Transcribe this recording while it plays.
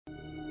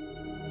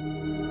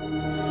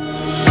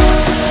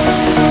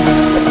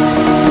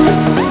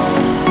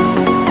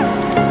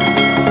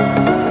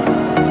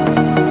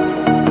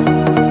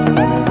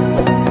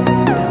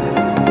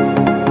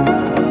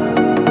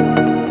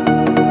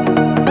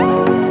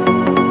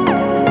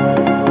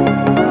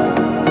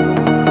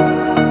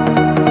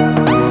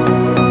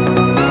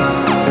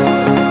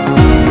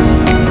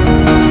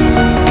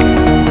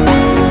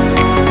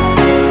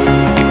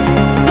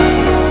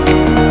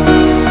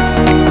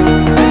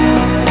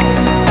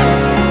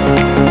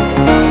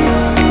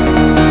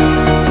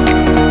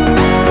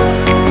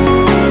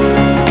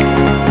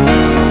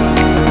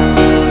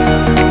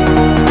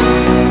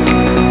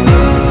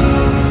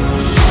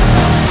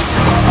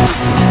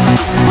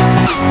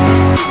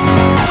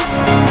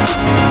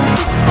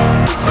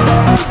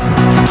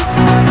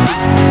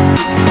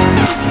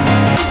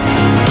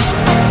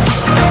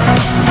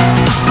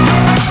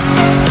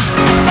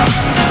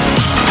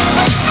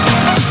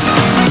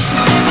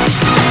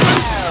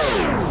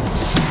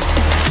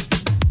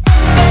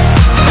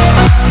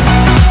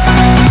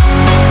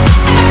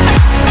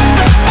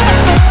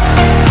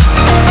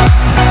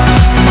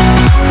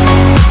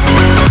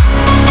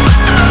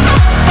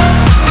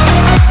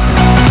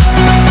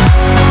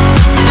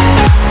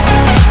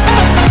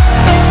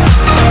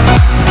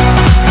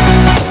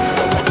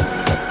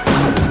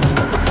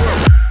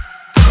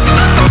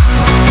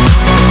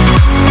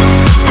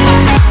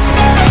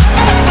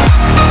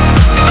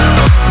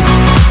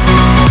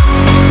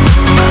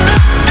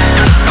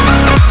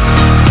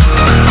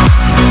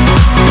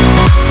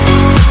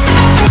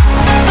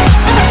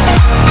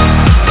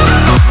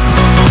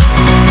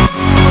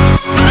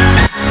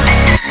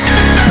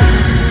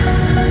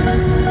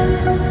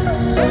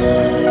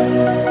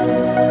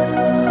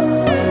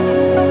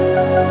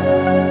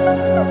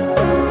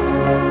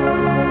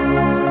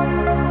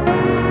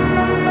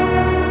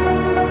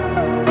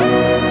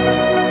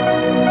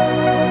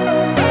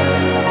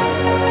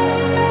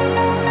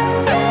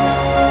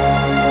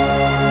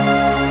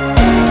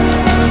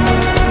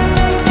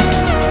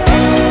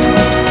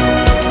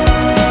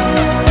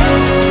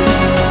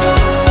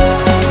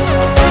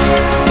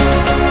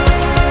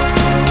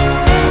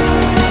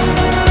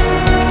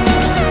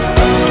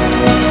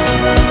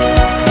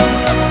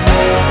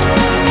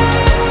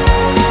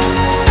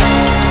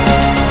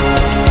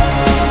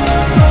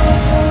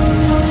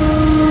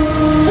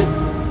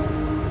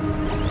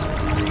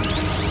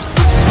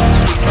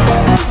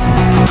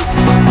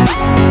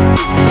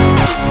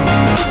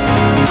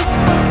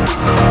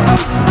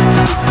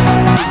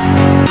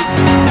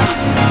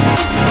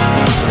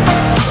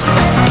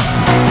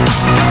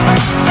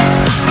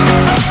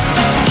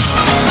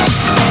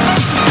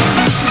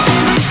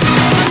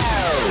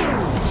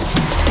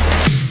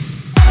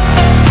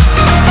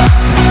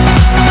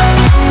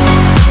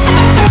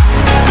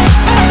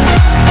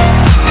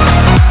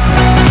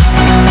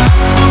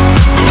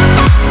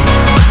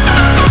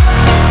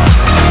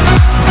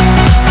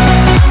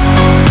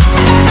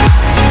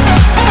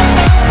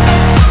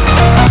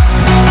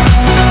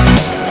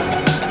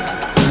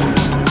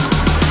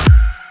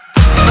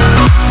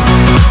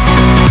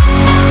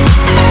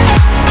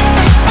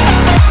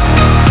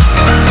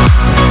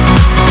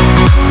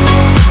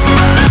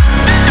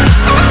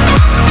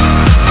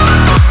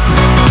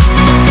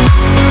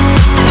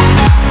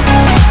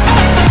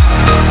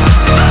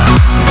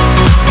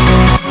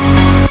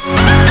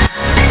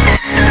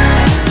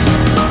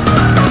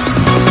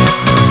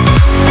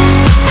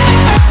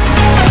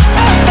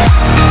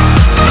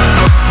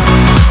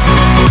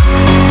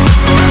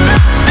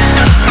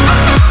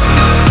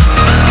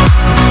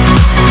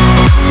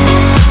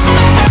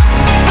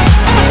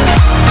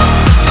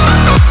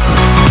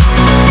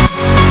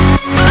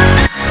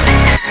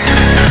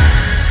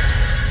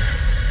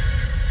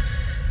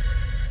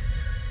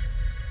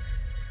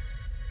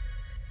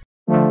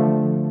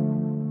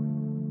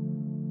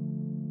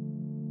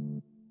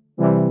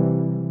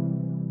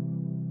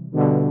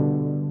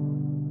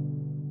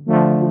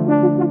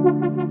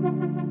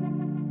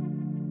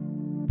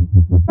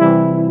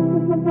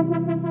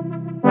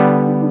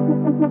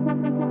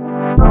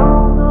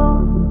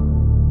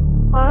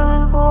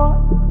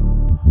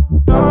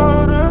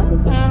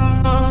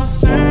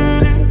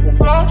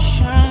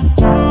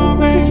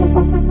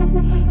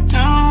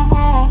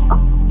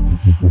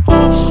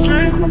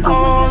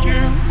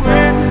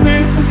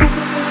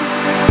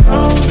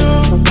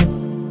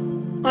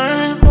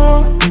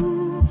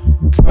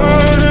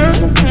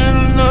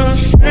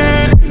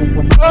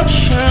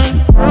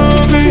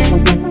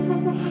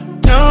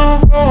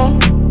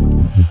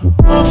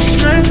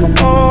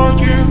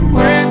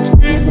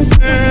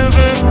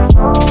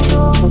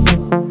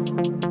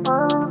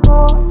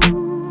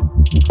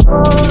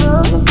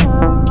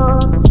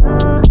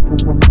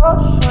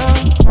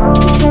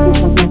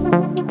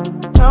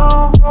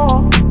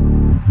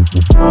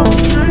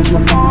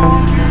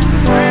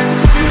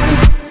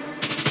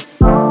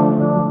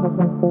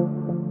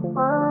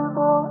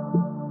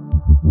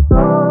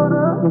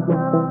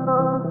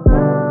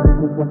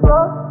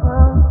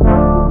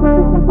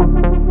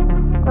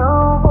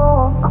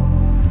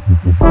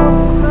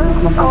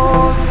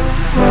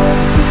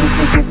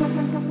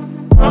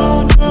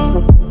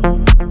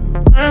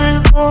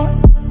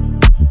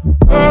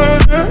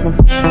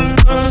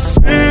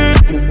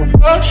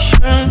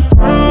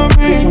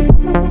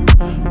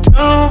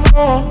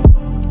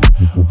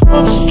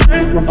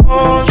Upstream,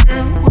 are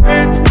you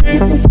with me?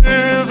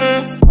 Feel the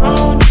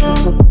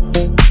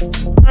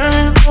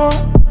rainbow,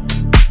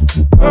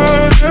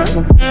 burden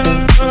in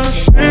the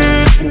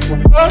city,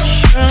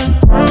 rushing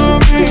through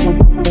me,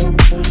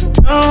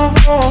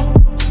 downpour.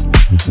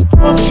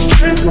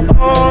 Upstream,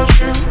 are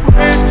you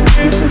with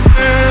me?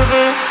 Feel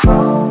the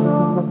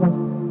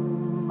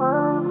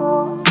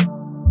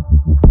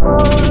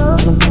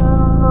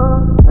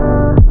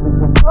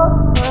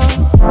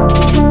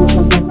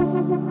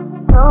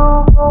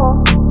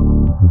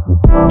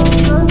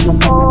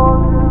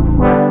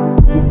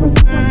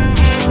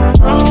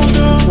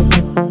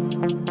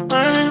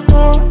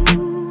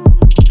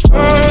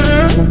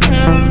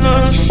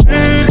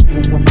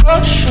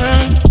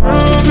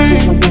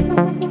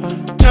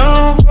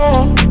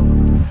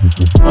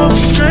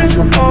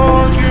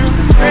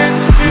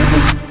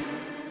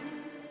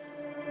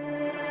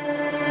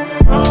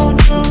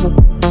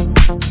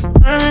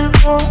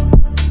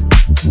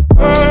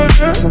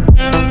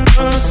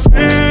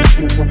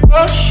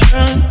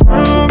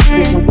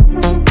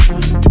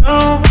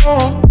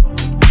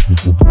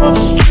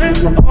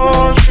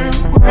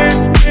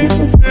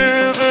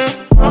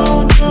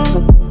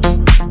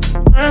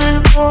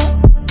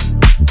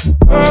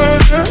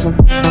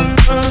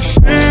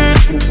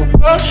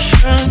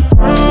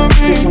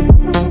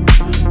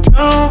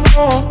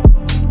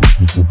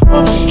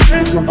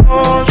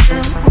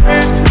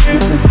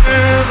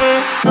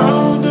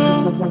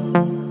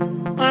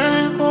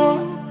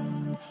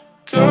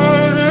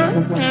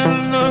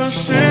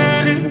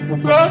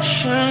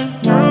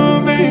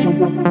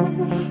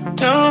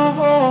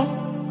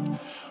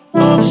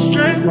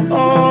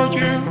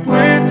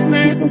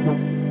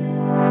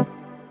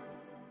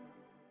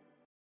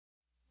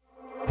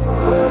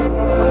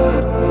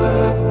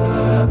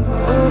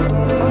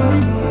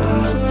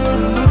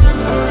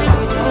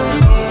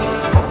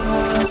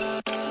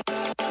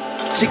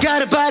She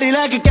got a body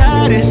like a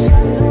goddess,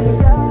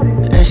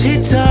 and she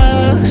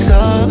talks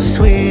so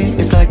sweet.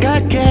 It's like I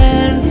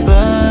can't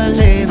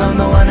believe I'm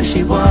the one that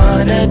she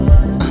wanted.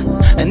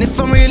 And if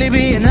I'm really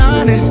being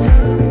honest,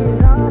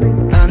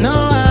 I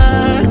know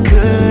I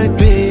could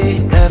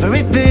be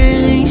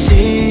everything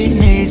she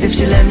needs if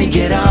she let me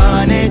get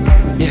on it.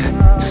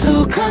 Yeah.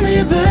 So come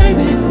here,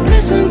 baby,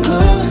 listen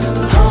close,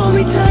 hold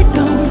me tight,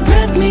 don't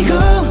let me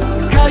go.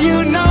 Girl,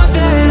 you know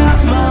that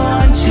I'ma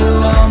want you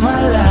all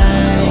my life.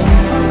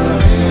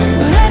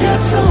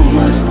 So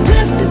much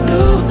left to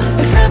do,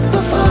 except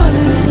for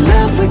falling in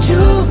love with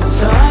you.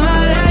 So I'ma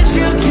let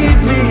you keep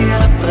me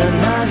up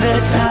another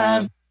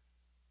time,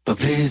 but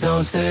please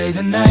don't stay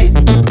the night.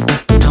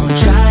 Don't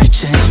try to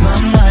change my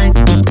mind,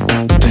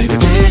 baby,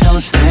 please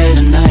don't stay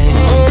the night.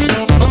 I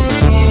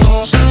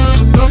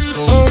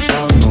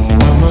know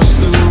I must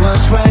do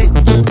what's right.